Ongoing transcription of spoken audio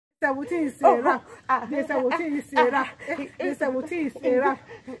Sabuti is a rap. This Sabuti is a rap. This Sabuti is a rap.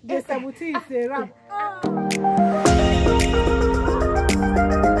 This Sabuti is a rap.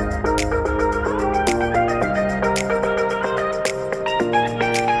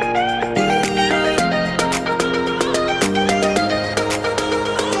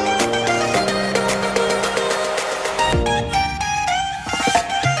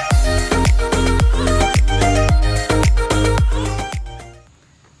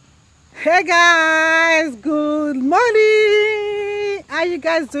 Hey guys, good morning. How you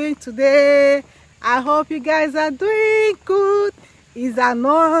guys doing today? I hope you guys are doing good. It's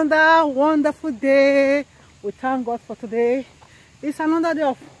another wonderful day. We thank God for today. It's another day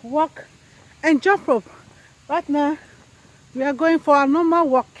of walk and jump rope. Right now we are going for a normal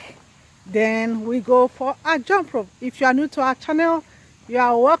walk, then we go for a jump rope. If you are new to our channel, you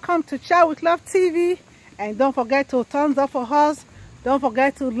are welcome to Chat with Love TV, and don't forget to thumbs up for us. Don't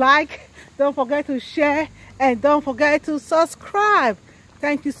forget to like, don't forget to share, and don't forget to subscribe.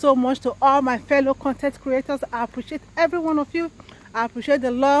 Thank you so much to all my fellow content creators. I appreciate every one of you. I appreciate the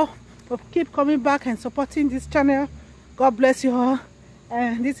love of keep coming back and supporting this channel. God bless you all.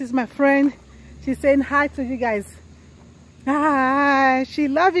 And this is my friend. She's saying hi to you guys. Hi, she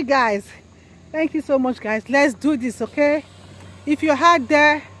love you guys. Thank you so much, guys. Let's do this, okay? If you're out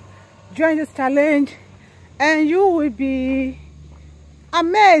there, join this challenge and you will be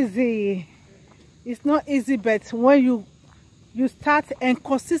amazing. It's not easy, but when you start and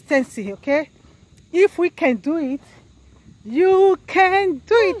consistency, okay? If we can do it, you can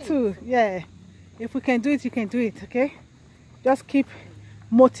do it too. Yeah, if we can do it, you can do it, okay? Just keep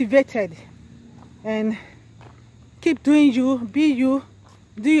motivated and keep doing you, be you,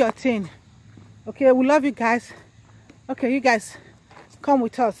 do your thing. Okay, we love you guys. Okay, you guys come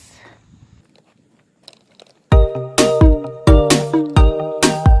with us.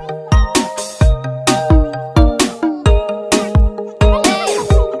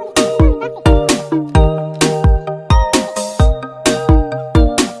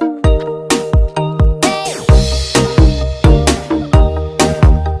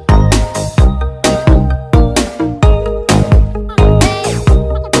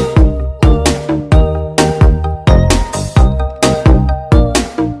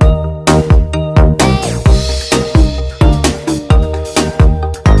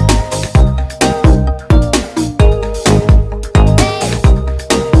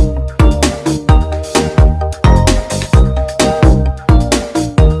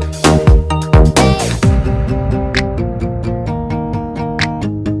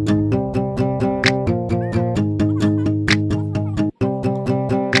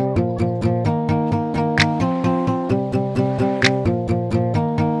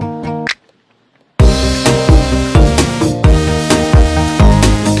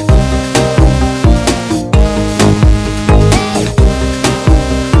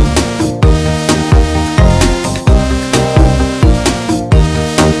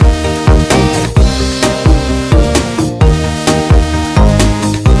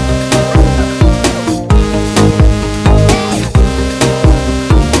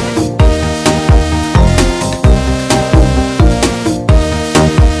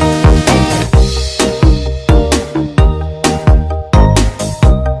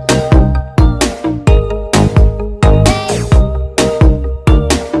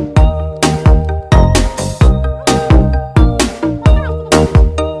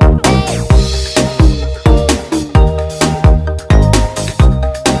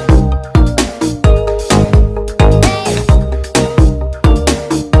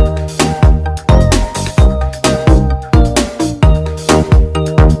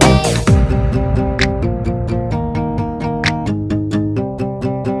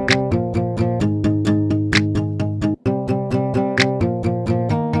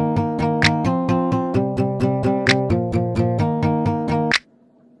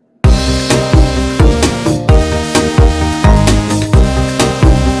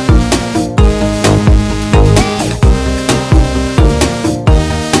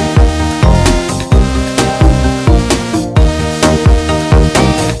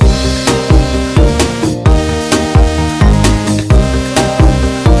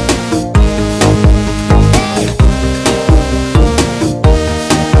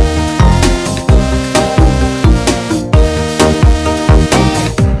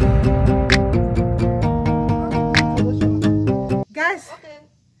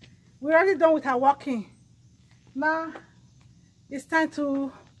 We're already done with our walking. Now it's time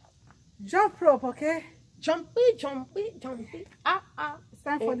to jump rope, okay? Jumpy, jumpy, jumpy. It's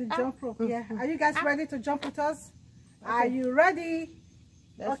time for the jump rope. Yeah. Are you guys ready to jump with us? Okay. Are you ready?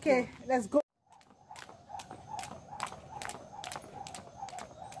 Okay, let's go.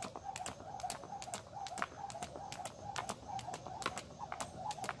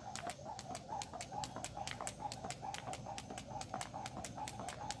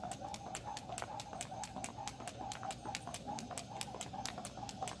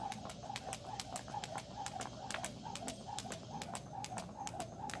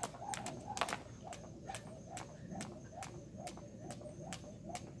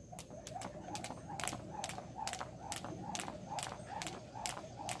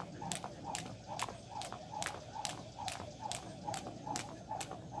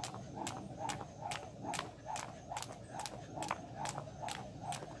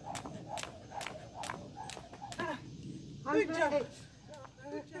 Good job.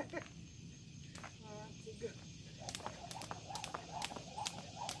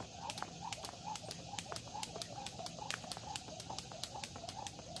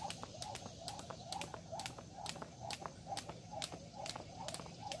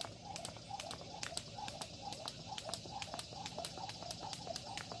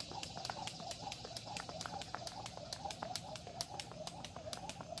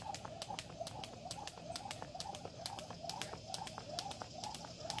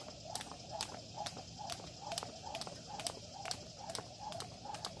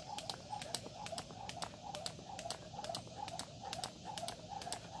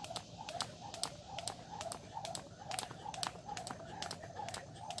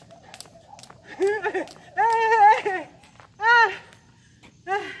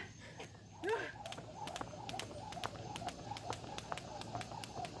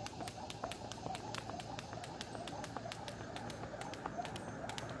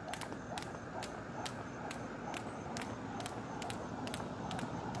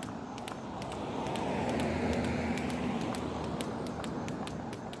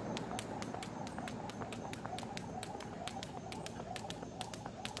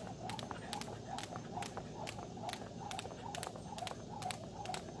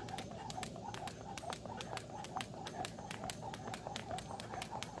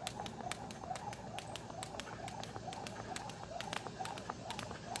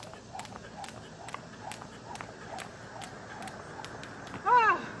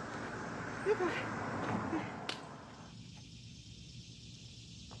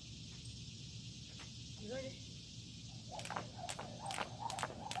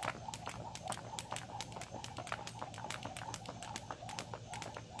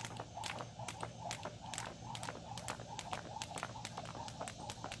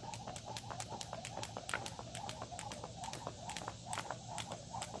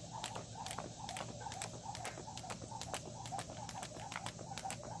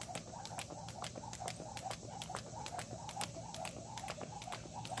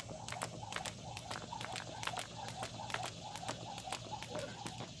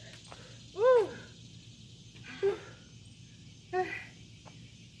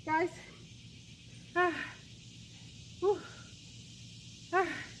 Guys,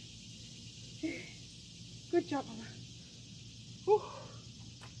 good job, Mama.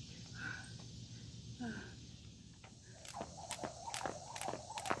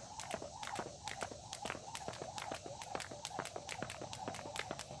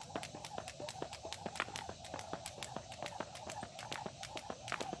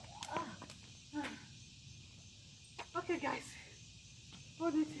 Okay, guys,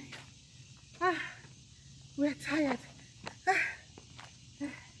 what do you think? We're tired.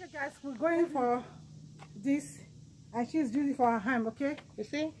 Okay, guys, we're going for this, and she's using for her hand. Okay, You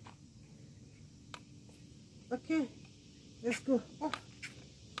see? okay, let's go.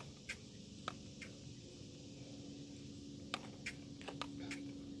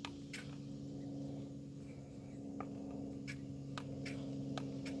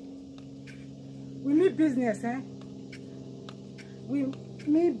 We need business, eh? We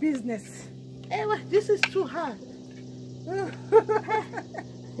need business. Hey, this is too hard.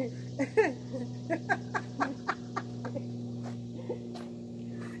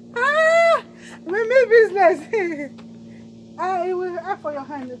 We need business. It will help for your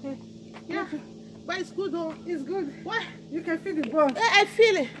hand, okay? Yeah, but it's good though. It's good. What? You can feel the bone. Yeah, I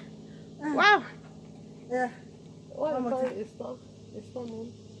feel it. Wow. Yeah. What do you call it? It's tough. It's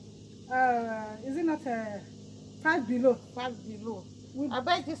coming. Is it not 5 below? 5 below. We- I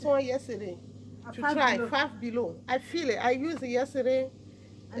bought this one yesterday to 5 try. below. 5 below. I feel it. I used it yesterday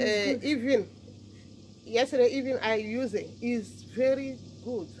And it's good. evening. Yesterday evening I used it. It's very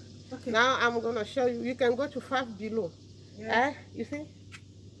good. Okay. Now I'm gonna show you. You can go to 5 below. Yeah. You see?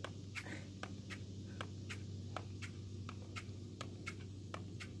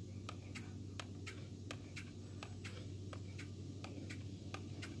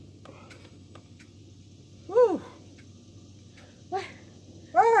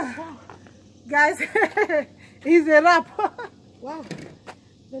 Guys, it's a wrap. Wow.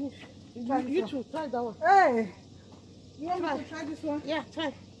 Let me you too. Try that one. Hey, you want me to try this one? Yeah,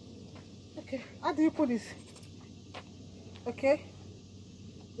 try. Okay. How do you put this? Okay.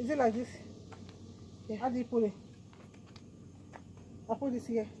 Is it like this? Yeah. How do you put it? I put this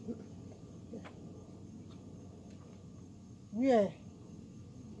here. Yeah. Where?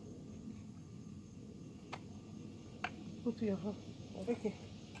 Put to your hand. Okay.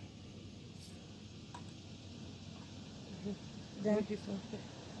 Then Put this one.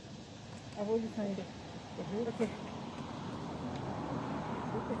 I hold this hand here. Okay.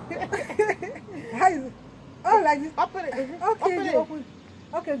 How is it? Oh, like this. Open it. Okay, Open you it. open.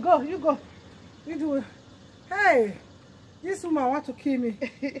 Okay, go. You go. You do it. Hey, this woman want to kill me.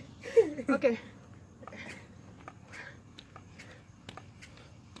 Okay.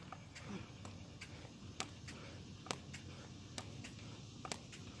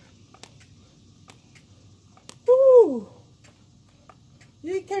 Ooh,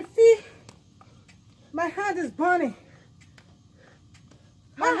 you can feel my hand is burning.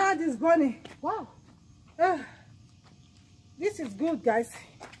 My hand is burning. Wow. This is good, guys.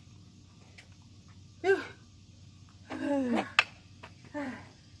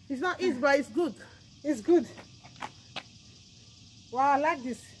 It's not easy, but it's good. It's good. Wow, I like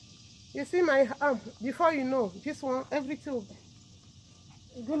this. You see my arm, before you know, this one, everything.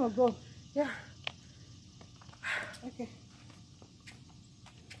 It's gonna go. Yeah. Okay.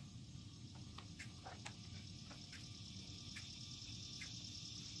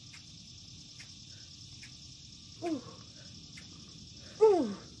 Ooh.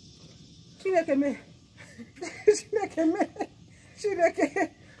 Ooh. Chineke me. Chineke me.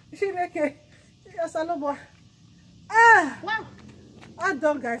 Chineke. Yes, I love. Wow. I'm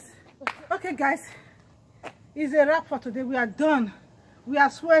done, guys. Okay, guys. It's a wrap for today. We are done. We are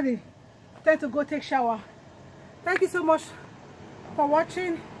sweaty. Time to go take shower. Thank you so much for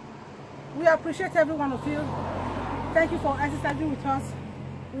watching. We appreciate every one of you. Thank you for exercising with us.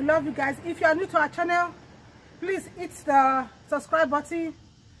 We love you guys. If you are new to our channel, please hit the subscribe button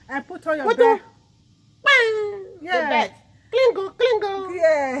and put on your bell. Yeah. Klingo, klingo.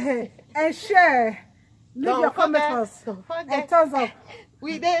 Yeah. And share. Leave your comments for us. And thumbs up.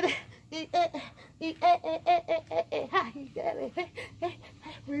 We did it.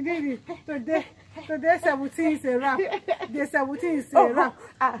 We did it. Today 17 is a wrap. Day 17 is a wrap.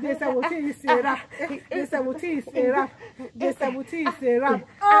 Day 17 is a wrap. Day 17 is a wrap. Day 17 is a wrap.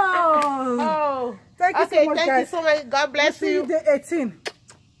 Oh. Thank you so much, guys. Thank you so much. God bless See you day 18.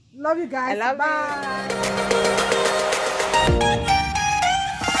 Love you guys. I love Bye. you.